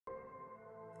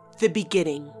The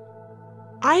beginning.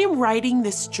 I am writing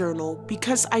this journal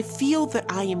because I feel that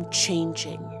I am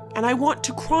changing, and I want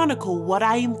to chronicle what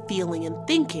I am feeling and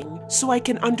thinking so I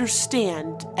can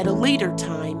understand at a later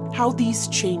time how these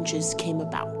changes came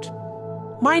about.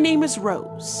 My name is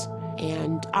Rose,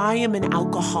 and I am an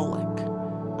alcoholic.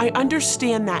 I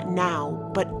understand that now,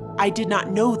 but I did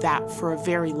not know that for a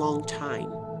very long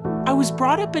time. I was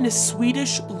brought up in a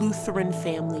Swedish Lutheran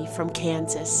family from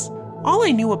Kansas. All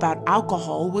I knew about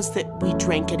alcohol was that we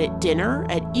drank it at dinner,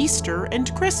 at Easter,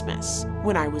 and Christmas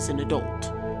when I was an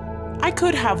adult. I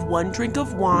could have one drink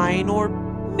of wine or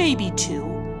maybe two,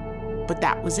 but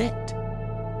that was it.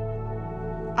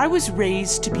 I was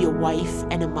raised to be a wife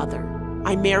and a mother.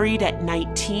 I married at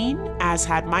 19, as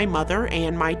had my mother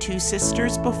and my two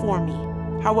sisters before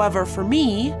me. However, for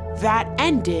me, that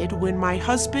ended when my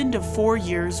husband of 4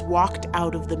 years walked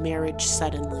out of the marriage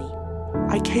suddenly.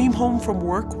 I came home from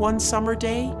work one summer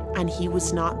day, and he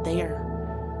was not there.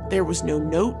 There was no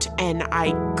note, and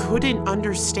I couldn't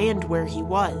understand where he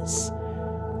was.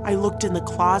 I looked in the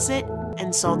closet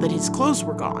and saw that his clothes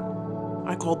were gone.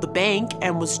 I called the bank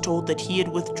and was told that he had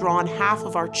withdrawn half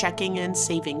of our checking and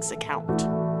savings account.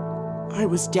 I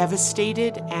was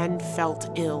devastated and felt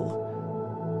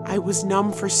ill. I was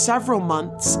numb for several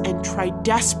months and tried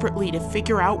desperately to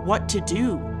figure out what to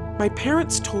do. My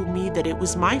parents told me that it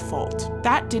was my fault.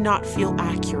 That did not feel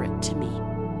accurate to me.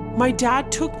 My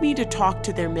dad took me to talk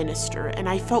to their minister, and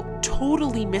I felt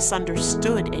totally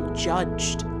misunderstood and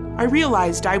judged. I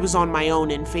realized I was on my own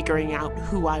in figuring out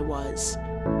who I was.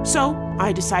 So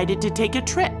I decided to take a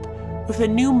trip with a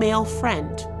new male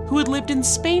friend who had lived in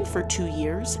Spain for 2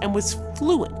 years and was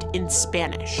fluent in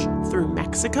Spanish through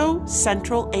Mexico,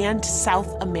 Central, and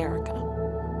South America.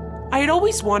 I had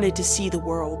always wanted to see the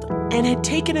world and had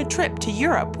taken a trip to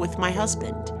Europe with my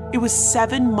husband. It was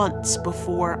 7 months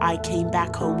before I came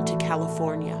back home to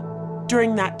California.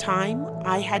 During that time,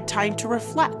 I had time to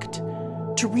reflect,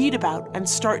 to read about and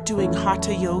start doing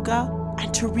hatha yoga,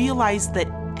 and to realize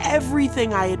that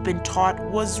everything I had been taught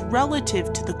was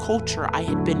relative to the culture I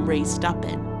had been raised up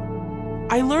in.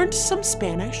 I learned some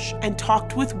Spanish and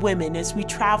talked with women as we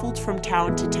traveled from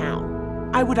town to town.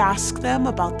 I would ask them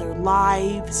about their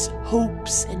lives,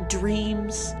 hopes, and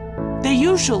dreams. They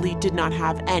usually did not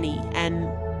have any, and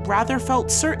rather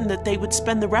felt certain that they would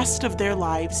spend the rest of their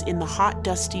lives in the hot,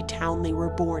 dusty town they were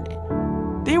born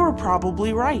in. They were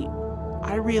probably right.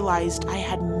 I realized I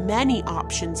had many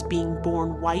options being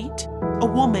born white, a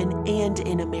woman, and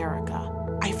in America.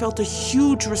 I felt a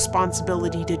huge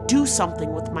responsibility to do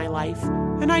something with my life,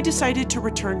 and I decided to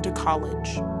return to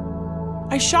college.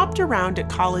 I shopped around at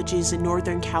colleges in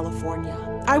Northern California.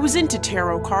 I was into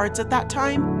tarot cards at that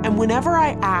time, and whenever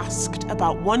I asked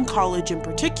about one college in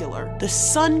particular, the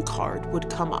Sun card would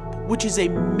come up, which is a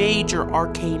major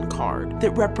arcane card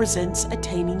that represents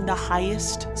attaining the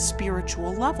highest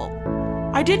spiritual level.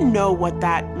 I didn't know what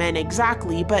that meant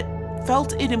exactly, but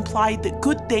felt it implied that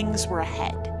good things were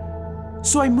ahead.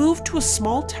 So I moved to a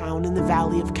small town in the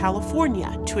Valley of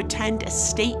California to attend a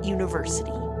state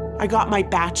university. I got my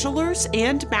bachelor's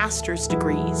and master's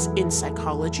degrees in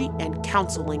psychology and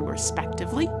counseling,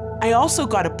 respectively. I also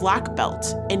got a black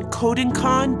belt in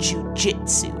Kodokan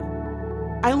Jiu-Jitsu.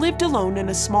 I lived alone in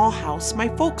a small house my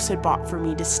folks had bought for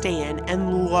me to stay in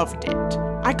and loved it.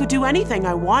 I could do anything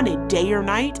I wanted day or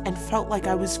night and felt like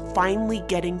I was finally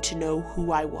getting to know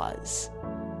who I was.